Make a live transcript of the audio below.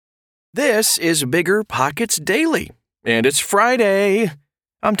This is Bigger Pockets Daily, and it's Friday.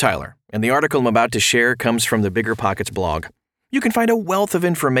 I'm Tyler, and the article I'm about to share comes from the Bigger Pockets blog. You can find a wealth of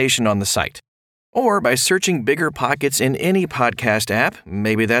information on the site, or by searching Bigger Pockets in any podcast app.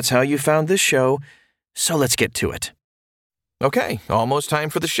 Maybe that's how you found this show. So let's get to it. Okay, almost time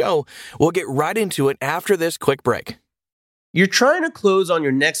for the show. We'll get right into it after this quick break. You're trying to close on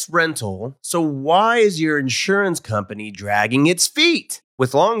your next rental, so why is your insurance company dragging its feet?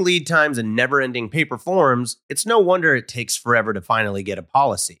 With long lead times and never-ending paper forms, it's no wonder it takes forever to finally get a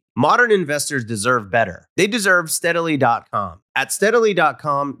policy. Modern investors deserve better. They deserve Steadily.com. At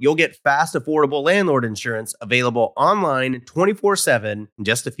Steadily.com, you'll get fast, affordable landlord insurance available online 24/7 in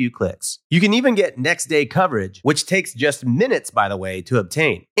just a few clicks. You can even get next-day coverage, which takes just minutes, by the way, to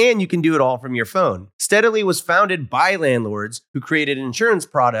obtain. And you can do it all from your phone. Steadily was founded by landlords who created insurance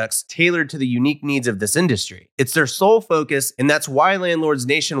products tailored to the unique needs of this industry. It's their sole focus, and that's why landlords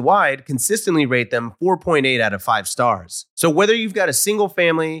nationwide consistently rate them 4.8 out of 5 stars. So whether you've got a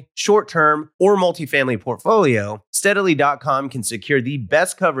single-family, short-term, or multifamily portfolio, Steadily.com can secure the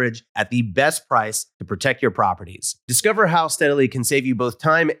best coverage at the best price to protect your properties. Discover how Steadily can save you both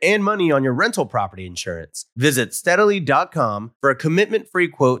time and money on your rental property insurance. Visit Steadily.com for a commitment-free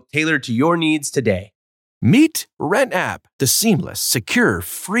quote tailored to your needs today. Meet RentApp, the seamless, secure,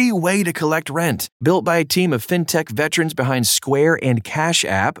 free way to collect rent. Built by a team of fintech veterans behind Square and Cash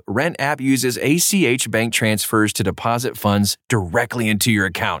App, RentApp uses ACH bank transfers to deposit funds directly into your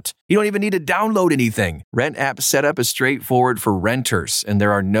account. You don't even need to download anything. RentApp setup is straightforward for renters, and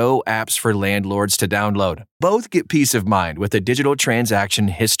there are no apps for landlords to download. Both get peace of mind with a digital transaction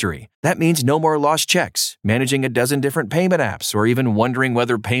history. That means no more lost checks, managing a dozen different payment apps, or even wondering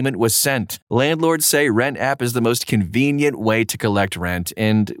whether payment was sent. Landlords say RentApp is the most convenient way to collect rent,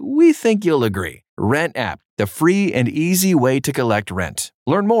 and we think you'll agree. RentApp, the free and easy way to collect rent.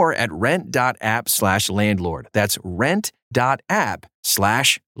 Learn more at rent.app/landlord. That's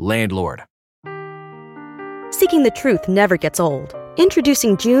rent.app/landlord. Seeking the truth never gets old.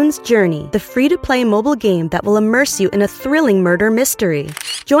 Introducing June's Journey, the free-to-play mobile game that will immerse you in a thrilling murder mystery.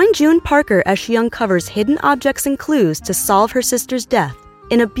 Join June Parker as she uncovers hidden objects and clues to solve her sister's death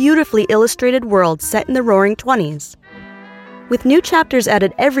in a beautifully illustrated world set in the Roaring '20s. With new chapters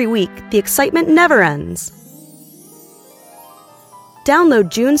added every week, the excitement never ends. Download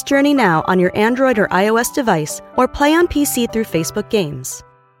June's Journey now on your Android or iOS device, or play on PC through Facebook Games.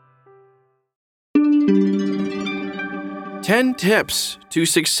 10 tips to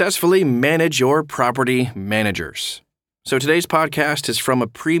successfully manage your property managers. So today's podcast is from a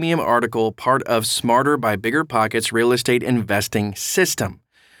premium article, part of Smarter by Bigger Pockets Real Estate Investing System,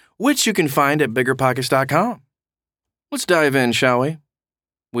 which you can find at biggerpockets.com. Let's dive in, shall we?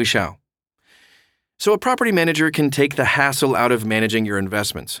 We shall. So a property manager can take the hassle out of managing your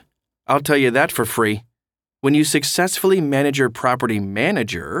investments. I'll tell you that for free. When you successfully manage your property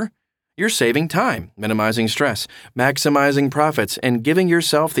manager, you're saving time, minimizing stress, maximizing profits, and giving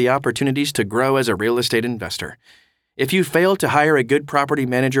yourself the opportunities to grow as a real estate investor. If you fail to hire a good property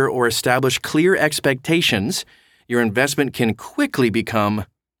manager or establish clear expectations, your investment can quickly become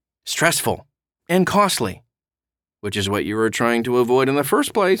stressful and costly, which is what you were trying to avoid in the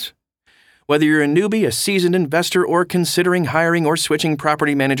first place. Whether you're a newbie, a seasoned investor, or considering hiring or switching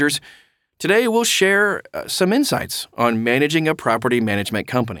property managers, today we'll share some insights on managing a property management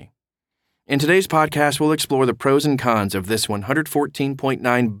company. In today's podcast, we'll explore the pros and cons of this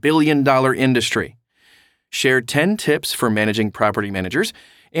 $114.9 billion industry, share 10 tips for managing property managers,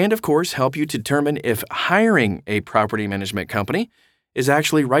 and of course, help you determine if hiring a property management company is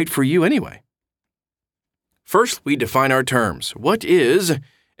actually right for you anyway. First, we define our terms. What is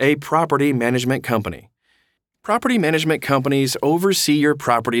a property management company? Property management companies oversee your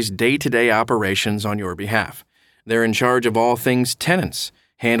property's day-to-day operations on your behalf. They're in charge of all things tenants,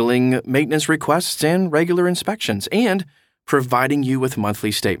 handling maintenance requests and regular inspections, and providing you with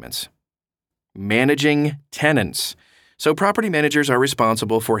monthly statements. Managing tenants. So property managers are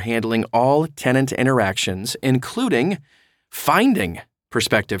responsible for handling all tenant interactions, including finding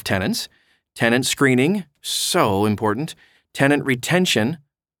prospective tenants, tenant screening, so important, tenant retention,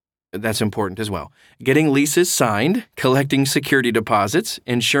 that's important as well, getting leases signed, collecting security deposits,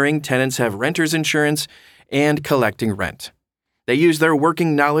 ensuring tenants have renter's insurance, and collecting rent. They use their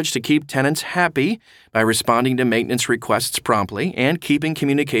working knowledge to keep tenants happy by responding to maintenance requests promptly and keeping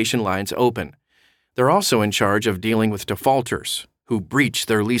communication lines open. They're also in charge of dealing with defaulters who breach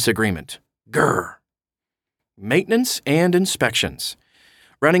their lease agreement. Grr. Maintenance and inspections.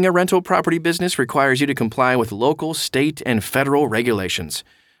 Running a rental property business requires you to comply with local, state, and federal regulations.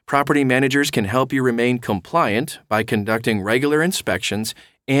 Property managers can help you remain compliant by conducting regular inspections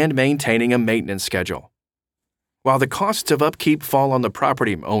and maintaining a maintenance schedule. While the costs of upkeep fall on the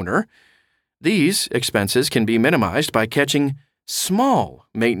property owner, these expenses can be minimized by catching small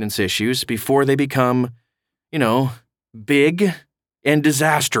maintenance issues before they become, big and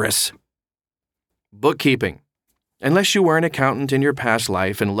disastrous. Bookkeeping. Unless you were an accountant in your past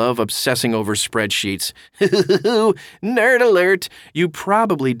life and love obsessing over spreadsheets, nerd alert, you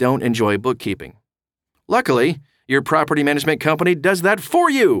probably don't enjoy bookkeeping. Luckily, your property management company does that for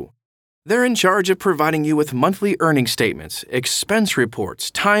you. They're in charge of providing you with monthly earnings statements, expense reports,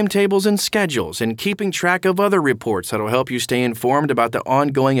 timetables and schedules, and keeping track of other reports that'll help you stay informed about the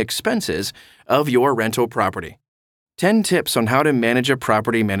ongoing expenses of your rental property. 10 tips on how to manage a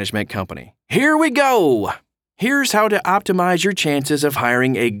property management company. Here we go! Here's how to optimize your chances of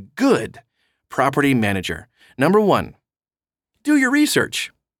hiring a good property manager. Number 1, do your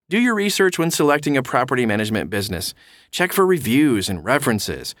research. Do your research when selecting a property management business. Check for reviews and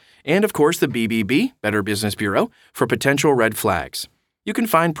references, and of course the BBB, Better Business Bureau, for potential red flags. You can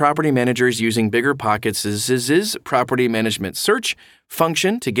find property managers using BiggerPockets' property management search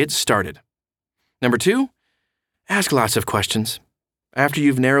function to get started. Number 2, ask lots of questions. After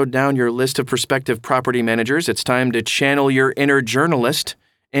you've narrowed down your list of prospective property managers, it's time to channel your inner journalist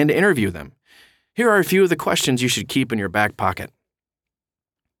and interview them. Here are a few of the questions you should keep in your back pocket.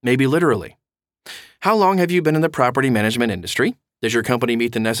 Maybe literally. How long have you been in the property management industry? Does your company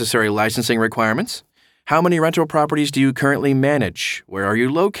meet the necessary licensing requirements? How many rental properties do you currently manage? Where are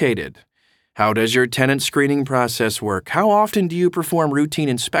you located? How does your tenant screening process work? How often do you perform routine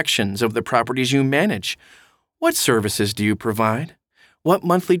inspections of the properties you manage? What services do you provide? What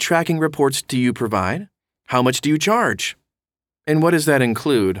monthly tracking reports do you provide? How much do you charge? And what does that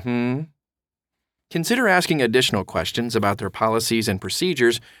include? Consider asking additional questions about their policies and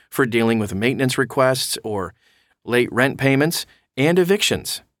procedures for dealing with maintenance requests or late rent payments and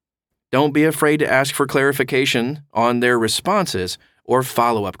evictions. Don't be afraid to ask for clarification on their responses or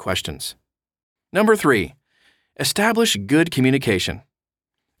follow-up questions. Number 3, establish good communication.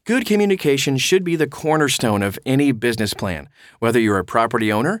 Good communication should be the cornerstone of any business plan, whether you're a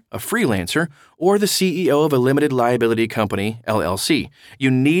property owner, a freelancer, or the CEO of a limited liability company, LLC. You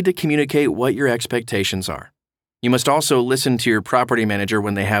need to communicate what your expectations are. You must also listen to your property manager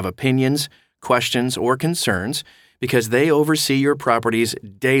when they have opinions, questions, or concerns, because they oversee your property's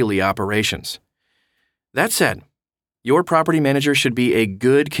daily operations. That said, your property manager should be a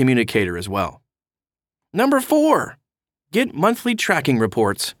good communicator as well. Number 4, get monthly tracking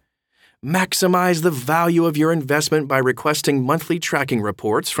reports. Maximize the value of your investment by requesting monthly tracking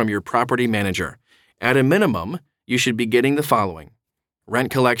reports from your property manager. At a minimum, you should be getting the following: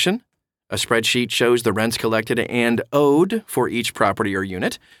 rent collection. A spreadsheet shows the rents collected and owed for each property or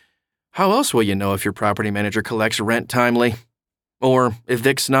unit. How else will you know if your property manager collects rent timely or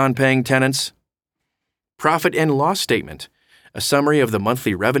evicts non-paying tenants? Profit and loss statement. A summary of the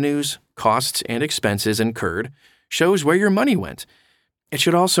monthly revenues, costs, and expenses incurred shows where your money went. It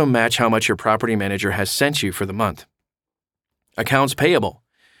should also match how much your property manager has sent you for the month. Accounts payable.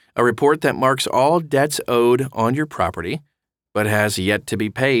 A report that marks all debts owed on your property, but has yet to be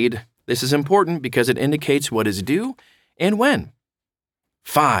paid. This is important because it indicates what is due and when.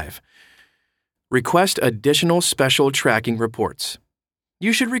 5, request additional special tracking reports.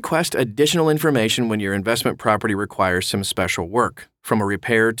 You should request additional information when your investment property requires some special work, from a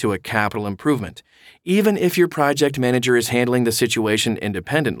repair to a capital improvement. Even if your project manager is handling the situation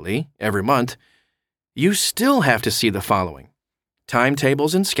independently every month, you still have to see the following: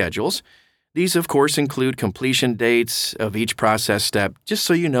 timetables and schedules. These, of course, include completion dates of each process step, just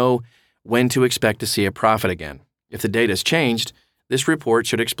so you know when to expect to see a profit again. If the date has changed, this report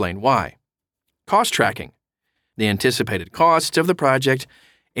should explain why. Cost tracking. The anticipated costs of the project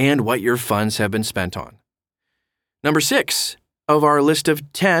and what your funds have been spent on. Number 6 of our list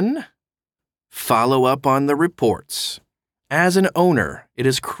of 10, follow up on the reports. As an owner, it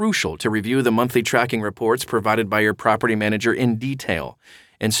is crucial to review the monthly tracking reports provided by your property manager in detail.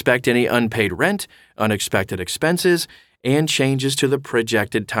 Inspect any unpaid rent, unexpected expenses, and changes to the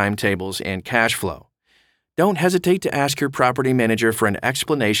projected timetables and cash flow. Don't hesitate to ask your property manager for an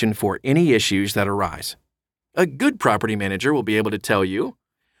explanation for any issues that arise. A good property manager will be able to tell you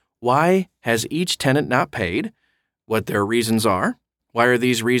why has each tenant not paid, what their reasons are, why are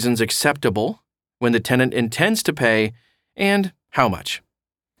these reasons acceptable, when the tenant intends to pay, and how much.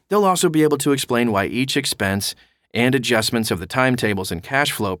 They'll also be able to explain why each expense and adjustments of the timetables and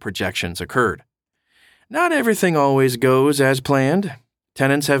cash flow projections occurred. Not everything always goes as planned.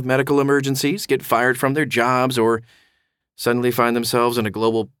 Tenants have medical emergencies, get fired from their jobs, or suddenly find themselves in a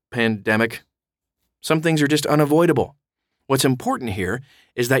global pandemic. Some things are just unavoidable. What's important here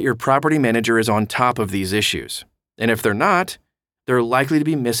is that your property manager is on top of these issues. And if they're not, they're likely to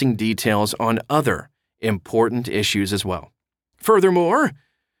be missing details on other important issues as well. Furthermore,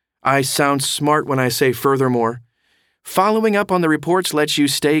 I sound smart when I say furthermore. Following up on the reports lets you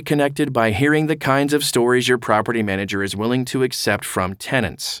stay connected by hearing the kinds of stories your property manager is willing to accept from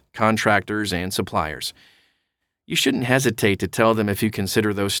tenants, contractors, and suppliers. You shouldn't hesitate to tell them if you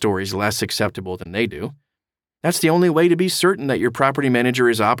consider those stories less acceptable than they do. That's the only way to be certain that your property manager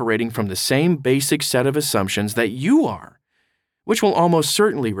is operating from the same basic set of assumptions that you are, which will almost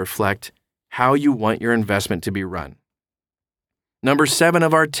certainly reflect how you want your investment to be run. Number 7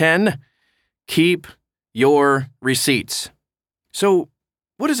 of our 10, keep your receipts. So,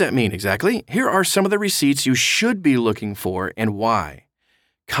 what does that mean exactly? Here are some of the receipts you should be looking for and why.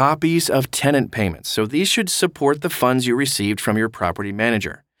 Copies of tenant payments. So these should support the funds you received from your property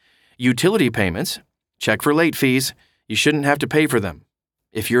manager. Utility payments. Check for late fees. You shouldn't have to pay for them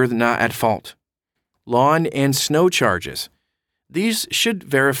if you're not at fault. Lawn and snow charges. These should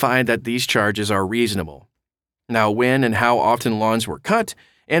verify that these charges are reasonable. Now, when and how often lawns were cut,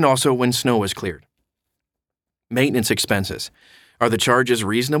 and also when snow was cleared. Maintenance expenses. Are the charges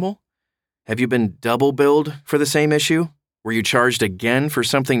reasonable? Have you been double billed for the same issue? Were you charged again for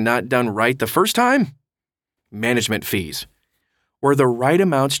something not done right the first time? Management fees. Were the right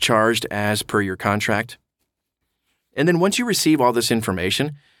amounts charged as per your contract? And then once you receive all this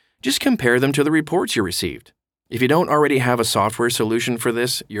information, just compare them to the reports you received. If you don't already have a software solution for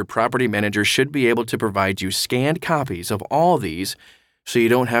this, your property manager should be able to provide you scanned copies of all these so you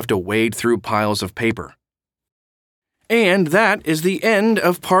don't have to wade through piles of paper. And that is the end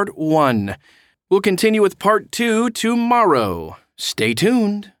of part 1. We'll continue with part 2 tomorrow. Stay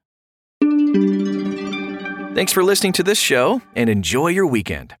tuned. Thanks for listening to this show and enjoy your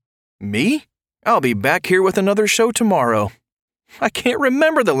weekend. Me? I'll be back here with another show tomorrow. I can't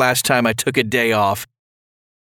remember the last time I took a day off.